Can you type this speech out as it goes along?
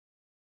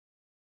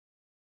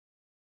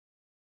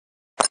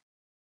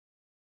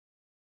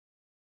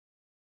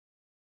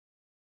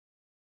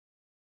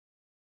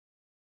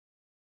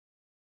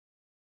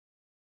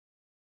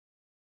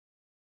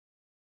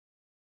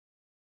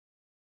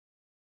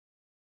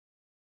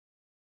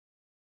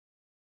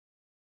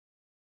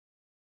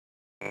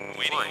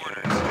Awaiting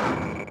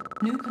orders.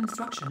 New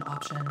construction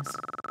options.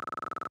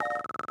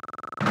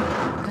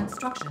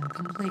 Construction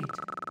complete.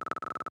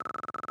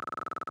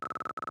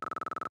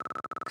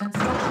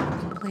 Construction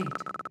complete.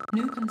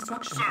 New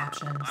construction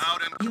options.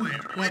 Loud and clear.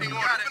 Unit Waiting ready.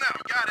 order. Moving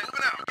out. Got it.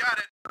 Moving out. Got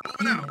it.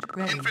 Moving Unit out.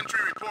 ready. Infantry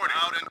reporting.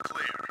 Loud and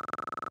clear.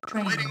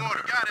 Training. Waiting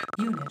order. Got it.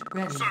 Unit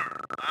ready. Sir.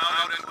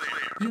 Loud and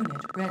clear.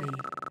 Unit ready.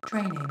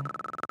 Training.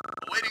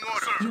 Waiting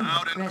order. Sir. Unit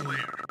Loud and ready.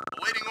 clear.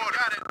 Waiting order.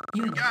 Got it.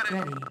 Unit Got it.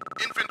 ready.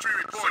 Infantry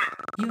reporting.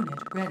 Unit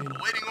ready.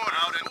 Waiting order.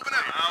 Loud and moving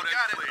out. Loud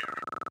and clear.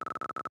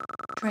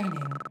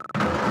 Training.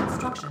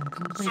 Construction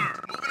complete. Sir.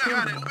 Moving out.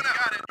 Got it. Moving out.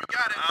 Got it. You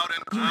got it. Loud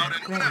and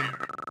Unit clear. ready.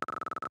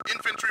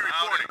 Infantry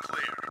reporting.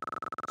 Clear.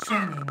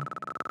 Training.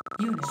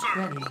 Unit Sir.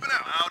 ready. Moving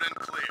out. Loud and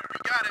clear. You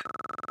got it.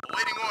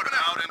 Waiting order.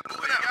 Loud and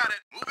clear. Got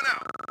it. Moving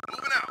out.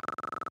 Moving out.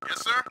 Yes,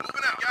 sir.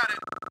 Moving out. Got it.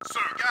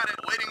 Sir. Got it.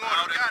 Waiting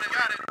order. Got it.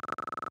 Got it.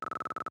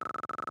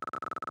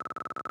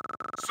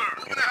 Sir.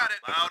 Moving out.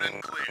 Loud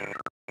and clear.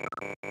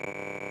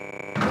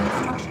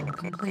 Construction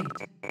complete.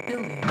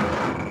 Building.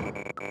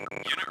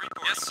 Unit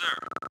report. Yes, sir.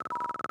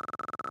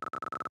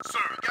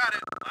 Sir. Got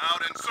it.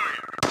 Loud and clear.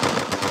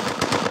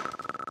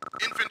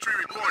 Infantry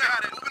reporting.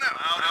 Got it. Moving out.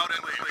 Loud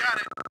and clear. Got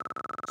it.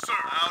 Sir.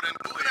 Loud and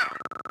clear.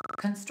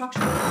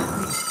 Construction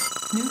complete.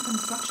 New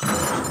construction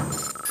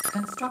options.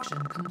 Construction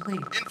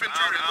complete.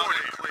 Infantry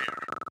reporting. Clear.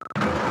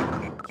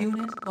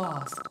 Unit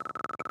lost.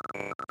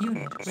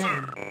 Unit Sir.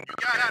 ready. You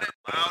got it.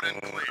 Loud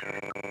and clear.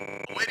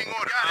 Waiting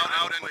order.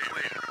 Loud and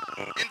clear.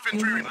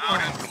 Infantry Unit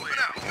reporting. lost.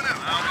 Moving out. Moving out.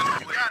 Loud and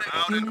clear. Got it.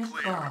 Loud and Unit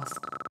clear. lost.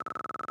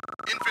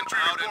 Infantry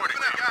reporting.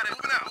 Got it.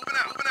 Moving out. Moving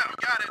out. Moving out.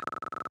 Got it.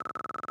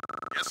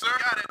 Yes, sir.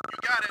 Got it. You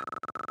got it.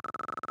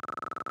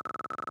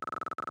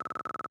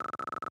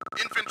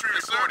 Infantry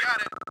reporting.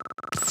 Got it.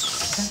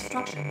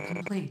 Construction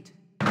complete.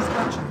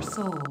 Structure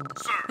sold.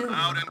 Sir. Building.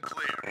 Loud and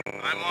clear.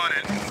 I'm on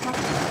it.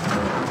 Construction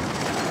complete.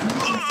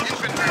 New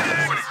Infantry construction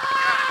reporting.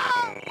 Got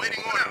it.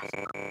 Waiting order.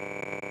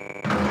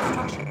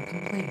 Construction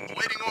complete.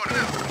 Waiting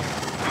order.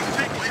 I'm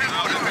taking it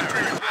out.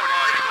 Infantry reporting.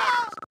 Waiting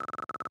orders.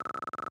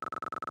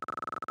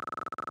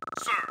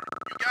 Sir.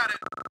 You got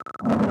it.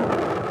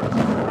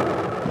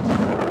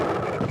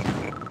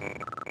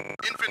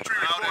 Infantry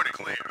reporting.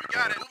 Clear. You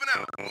got it. Moving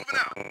out. Moving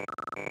out.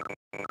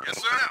 Yes,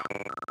 sir. Now.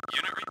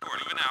 Unit report.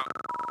 Moving out.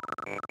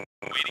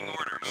 Awaiting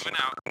orders. Moving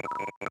out.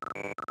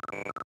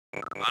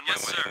 On my way.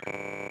 Sir.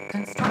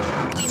 Construction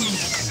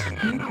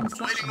complete. New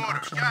construction Waiting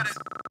orders. options. Got it.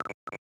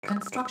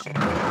 Construction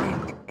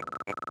complete.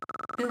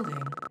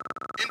 Building.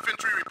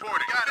 Infantry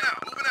reporting. Got it.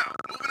 Moving out.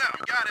 Moving out.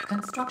 You got it.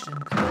 Construction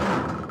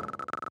complete.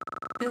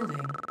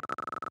 Building.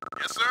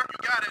 Yes, sir. You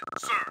got it.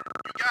 Sir.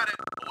 You got it.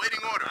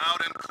 Awaiting order.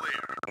 Loud and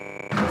clear.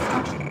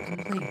 Construction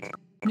complete.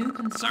 New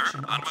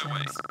construction on my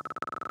way. options.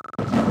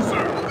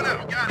 Sir. Moving out.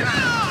 You got it.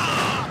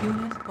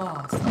 Unit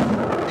lost.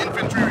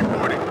 Infantry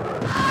reporting.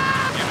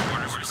 Unit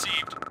orders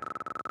received.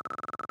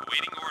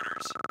 Awaiting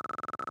orders.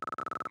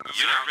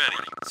 Unit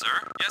ready. Sir?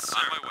 Yes, sir.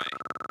 On my way.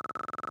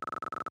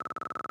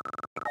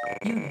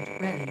 Unit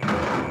ready.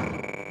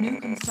 New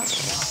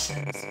construction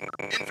options.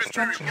 Infantry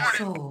Structure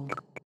reporting. sold.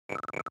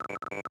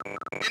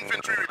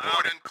 Infantry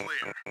report and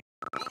clear.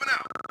 Moving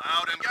out.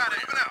 Loud and got it.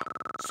 Moving out.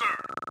 Sir.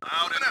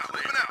 Loud and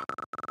clear. Moving out.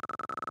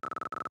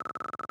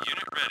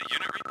 Unit ready.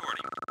 Unit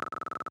reporting.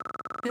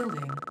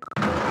 Building.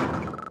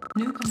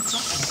 New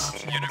construction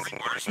options. Unit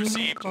reporters Unit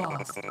received.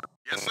 lost.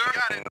 Yes, sir.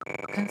 Got it.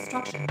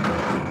 Construction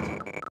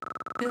complete.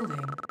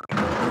 Building.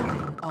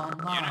 Building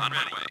online. Unit on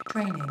my way.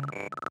 Training.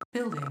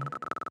 Building.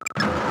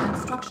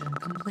 Construction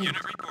complete.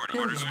 Unit reporting.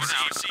 Building. Orders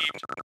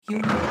received.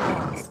 Unit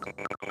lost.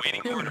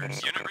 Awaiting Building.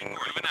 orders. Unit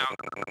report. Moving out.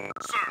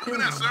 Sir.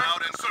 Moving out, sir.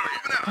 Loud and sir.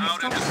 Moving out.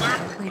 Loud and Construction sir.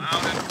 complete.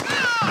 Loud and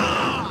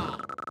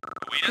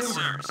Awaiting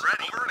Building. orders.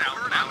 ready. Over and out.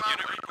 Over and out.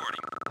 Unit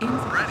reporting.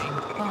 Insufficient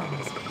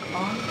funds on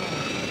board.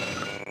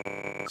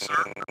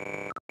 Sir.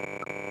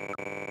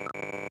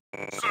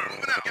 Sir.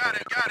 Moving out. Got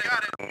it. Got it.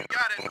 Got it. You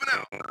got it. Moving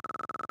out.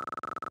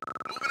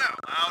 Moving out.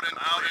 Loud and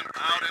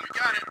you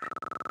got it.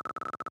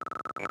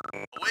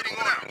 Awaiting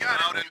order.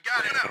 Got it. You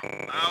got it.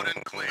 Loud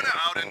and clear.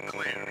 Loud and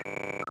clear.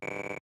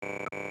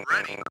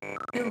 Ready.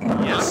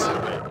 Building. Yes.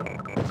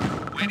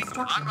 Waiting.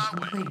 Construction On my way.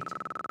 complete.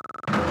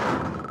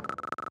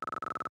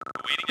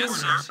 Awaiting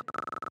yes, Building. sir.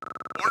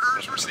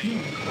 Orders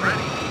received.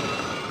 Ready.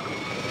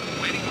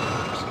 Waiting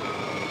orders.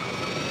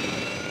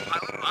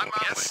 Pilot on my way.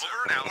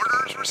 Over and out.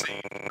 Orders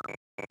received.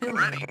 Building.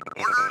 Ready.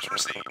 Orders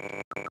received.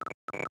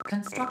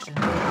 Construction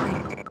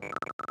complete.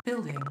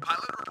 Building.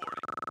 Pilot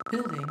reporting.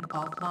 Building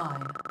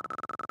offline.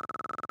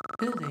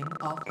 Building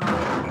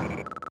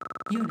offline.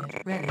 Unit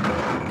ready.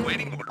 Building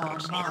Waiting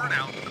orders. Over and online.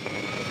 out.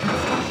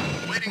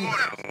 Construction Waiting complete.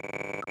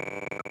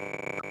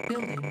 orders.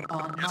 Building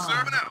online. Yes, sir.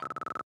 Over and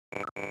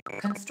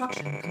out.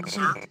 Construction complete.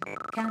 Sir.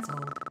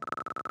 Cancelled.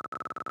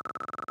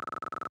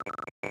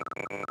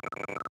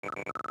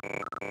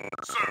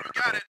 Sir, you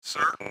got it.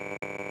 Sir.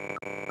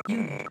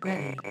 Unit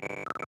ready.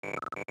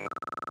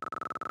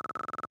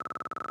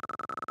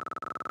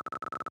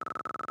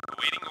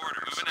 Awaiting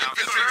orders. Moving out.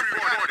 Infantry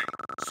reporting.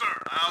 Sir,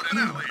 loud and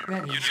Unit clear.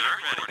 ready. Unit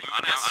ready.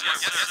 On yes, yes,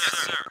 yes, yes,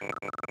 sir.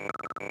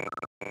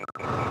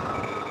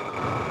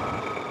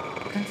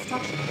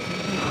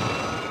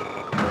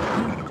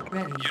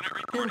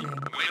 reporting.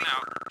 Building. Moving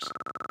out.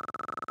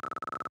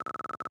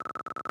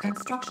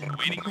 Construction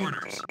Awaiting complete.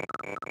 orders.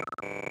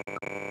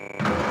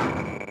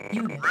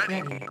 Unit Ready.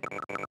 ready.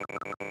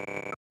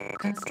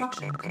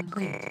 Construction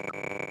complete.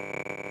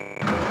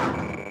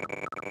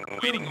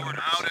 Awaiting Building.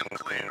 orders. Out and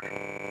clear.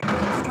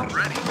 Construction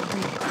Ready.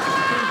 complete.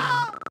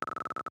 Building.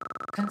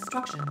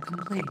 Construction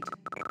complete.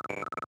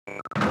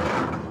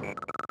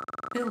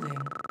 Building.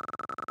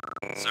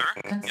 Sir?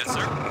 Yes,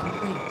 Construction sir.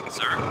 complete.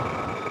 Sir?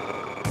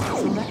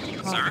 Select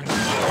Sir? target.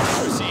 Orders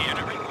received.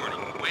 Unit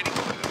reporting. Waiting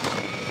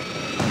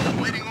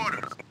orders. Waiting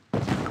orders.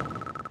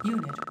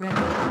 Unit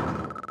ready.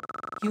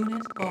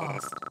 Unit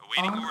lost.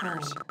 Awaiting On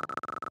orders. hold.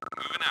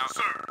 Moving out.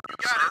 Sir, you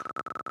got it.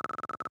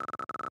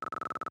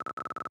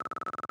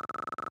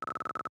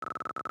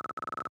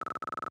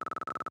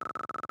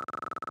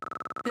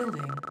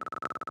 Building.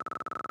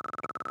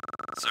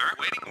 Sir?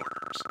 Waiting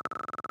orders.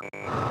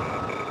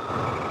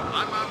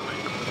 On my way.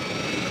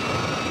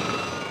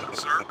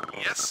 Sir,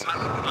 yes, sir.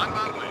 On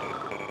my way.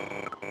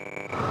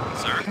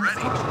 Sir?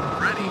 Ready. Construction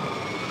Ready.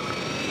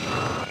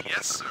 complete.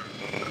 Yes, sir.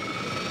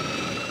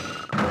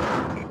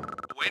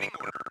 Waiting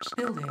orders.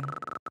 Building.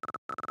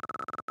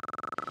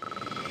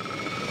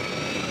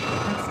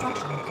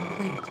 Construction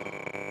complete.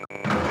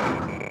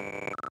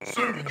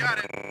 Sir, you got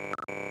it.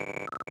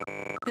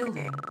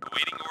 Building.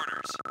 Awaiting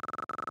orders.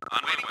 On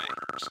my Waiting way.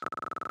 orders.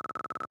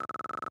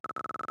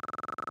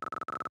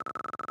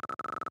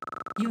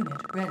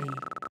 Unit ready.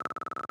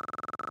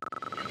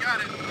 You got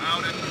it.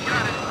 Out and you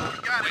got it.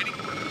 You got it. Waiting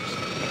orders.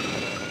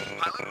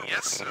 Pilot,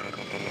 yes, sir.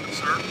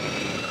 Sir,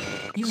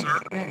 Unit Sir?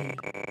 ready.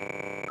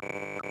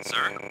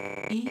 Sir?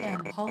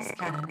 EM pulse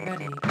cannon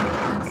ready.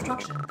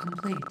 Construction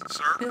complete.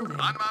 sir. Building.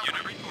 On my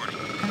Unit way. reporting.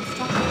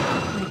 Construction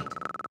complete.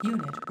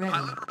 Unit ready.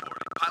 Pilot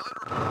reporting. Pilot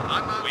reporting.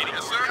 On my way. Waiting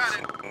Yes, sir. orders. Got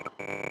it.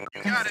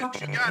 You got it.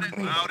 Construction You got it.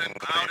 complete. Out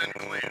and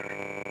clear.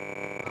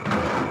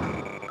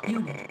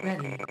 Unit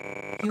ready.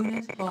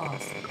 Unit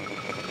lost.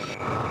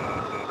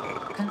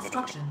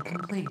 Construction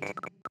complete.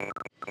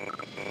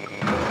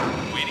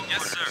 Waiting.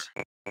 Yes, sir.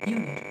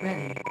 Unit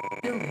ready.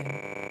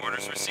 Building.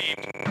 Orders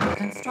received.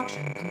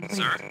 Construction complete.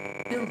 Sir?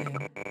 Building.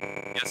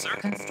 Yes, sir.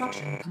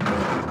 Construction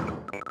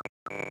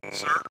complete.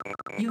 Sir.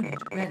 Unit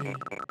ready.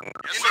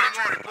 Yes, sir.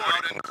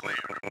 Out and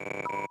clear.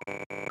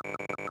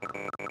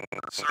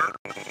 Sir.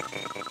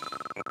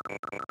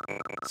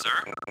 Sir?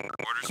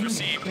 Orders Unit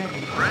received.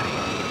 ready. Ready.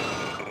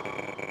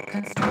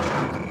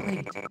 Construction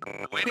complete.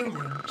 Waiting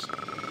Building. orders.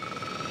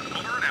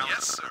 Over and out.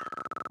 Yes, sir.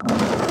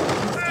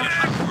 Unit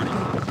reporting.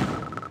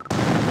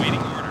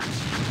 Waiting orders.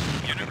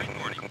 Unit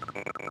reporting.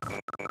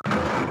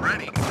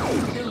 Ready.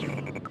 Building.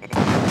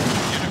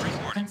 Unit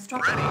reporting.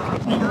 Construction Ready.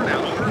 complete. Over and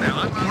out. Over and out.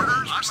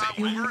 Orders received.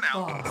 Over Unit and out.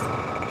 lost.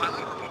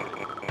 Pilot reporting.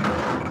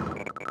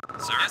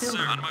 Sir? Yes, sir.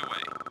 Building. On my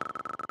way.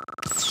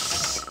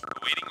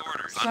 Awaiting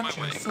orders. On my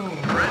Structure way. sold.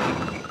 Ready.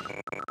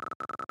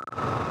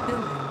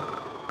 Building.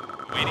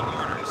 Awaiting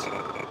orders.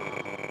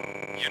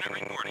 Unit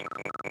reporting.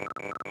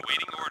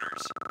 Awaiting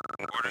orders.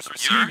 Orders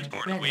received. Unit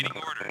Reporting. ready. Awaiting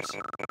orders.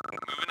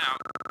 Moving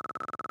out.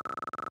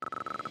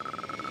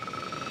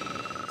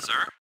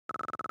 Sir?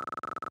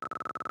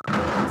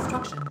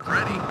 Construction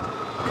Ready.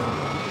 complete.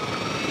 Building.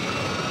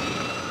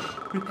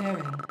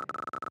 Repairing.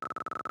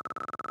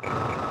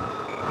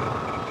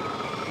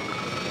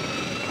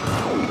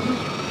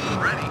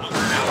 Ready.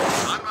 Over and out.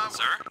 On my way.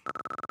 Sir?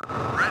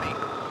 Ready.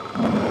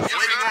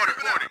 Waiting order.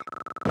 Reporting.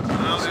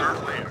 Out and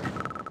clear.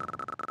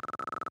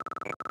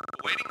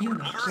 Waiting Unit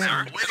order. Over and ready.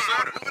 out. Waiting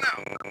order. Moving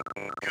out.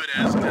 Good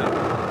as done.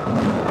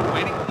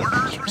 Waiting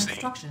orders received.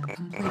 Construction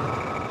complete.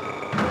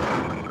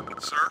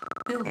 Sir.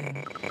 Building.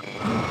 Orders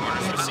Unit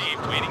ready.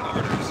 received. Waiting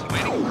orders.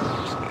 Waiting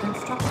orders.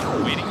 Construction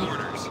Waiting complete.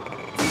 orders.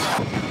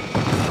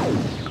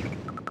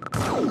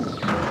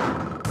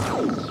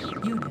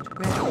 Unit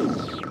ready.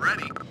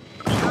 Ready.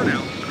 Over and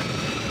out.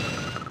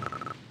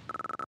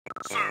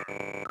 Sir.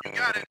 You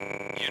got it.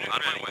 Unit on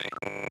my way.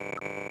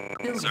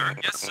 Building. Sir?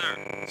 Yes, sir.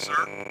 Sir.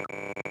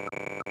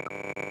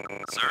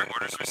 Sir?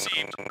 Orders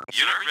received.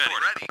 Unit ready.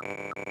 Ready.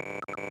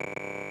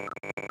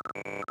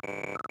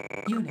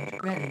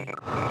 Unit ready.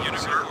 Unit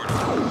Sir?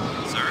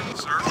 reporting. Sir?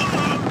 Sir.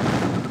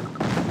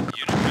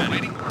 Unit ready.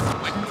 Waiting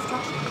orders.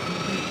 Construction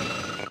complete.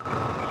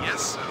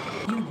 Yes, sir.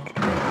 Unit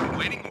ready.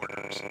 Waiting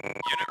orders.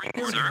 Unit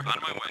reporting. Sir, on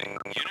my way.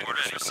 Unit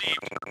orders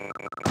received.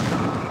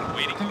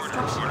 Waiting orders.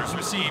 Construction Orders complete.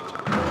 received.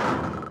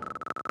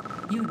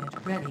 Unit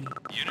ready.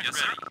 Unit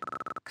ready.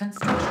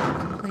 Construction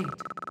complete.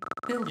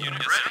 Building.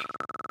 Unit ready.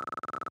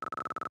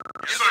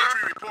 Yes, sir.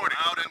 Entry reporting.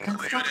 Out and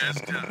clear. Construction As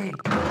done. complete.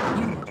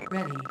 Unit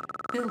ready.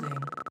 Building.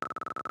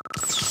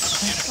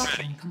 Construction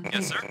ready. complete.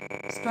 Yes, sir.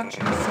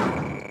 Structure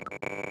sold.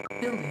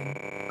 Building.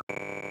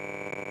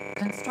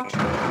 Construction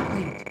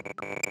complete.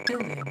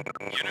 Building.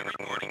 Unit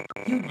reporting.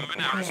 Unit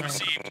Moving out. Orders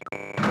prepared. received.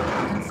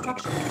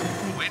 Construction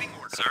complete. Waiting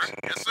orders. Sir?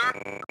 Yes, sir.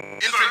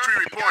 Infantry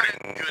reporting.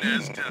 Good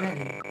as Unit done.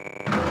 ready.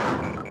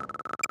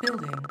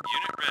 Building.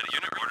 Unit ready.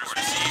 Unit orders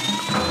received.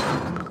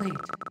 Construction complete.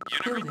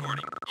 Unit Building.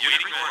 reporting.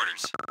 Waiting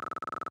orders.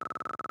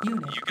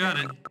 Unit You got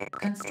ready.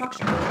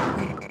 Construction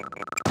complete.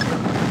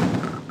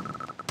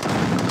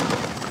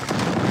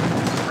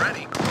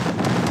 Ready.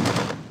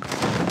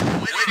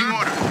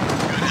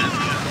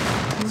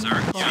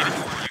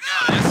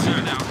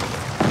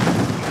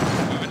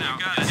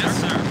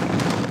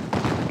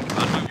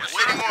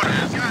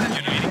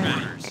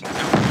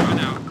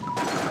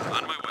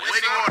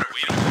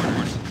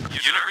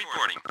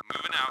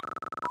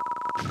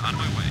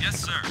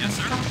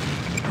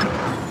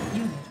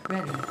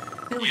 ready.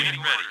 Building. Unit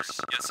ready.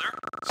 Yes, sir.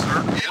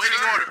 Sir,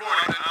 waiting order.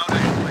 Out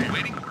and clear.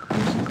 Waiting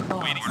orders.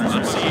 Unit Waiting lost.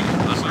 orders received.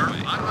 On my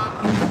way.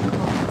 Unit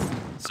lost.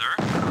 Sir?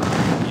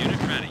 Unit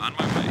ready. On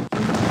my way. Unit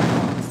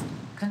lost.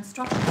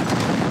 Construction.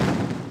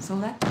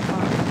 Select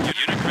target.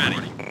 Unit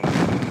ready.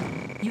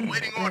 Unit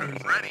Waiting ready.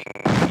 orders. Ready.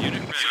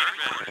 Unit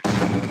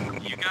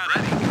ready. You got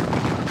it.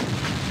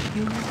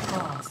 Unit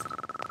lost.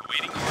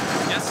 Waiting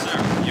orders. Yes, sir.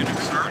 Unit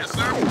Sir, reporting. yes,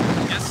 sir.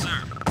 Yes, sir.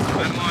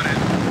 I'm on it.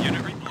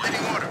 Unit reporting.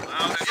 Waiting order.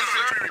 Out and Yes, sir.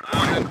 infantry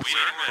reporting.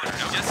 Waiting ready.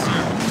 Yes, sir.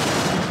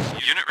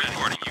 Unit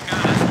reporting. You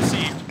got it.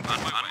 Received. On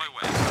my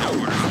way. No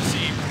orders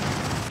received.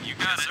 You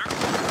got it. Sir.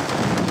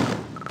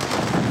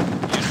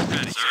 Unit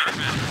ready. Sir.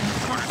 Ready.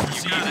 Orders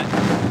received. You got it.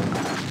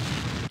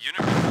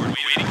 Unit reporting.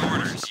 Waiting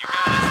orders. You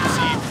got it.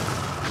 Received.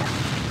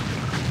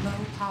 Low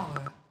power.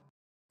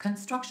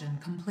 Construction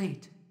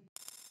complete.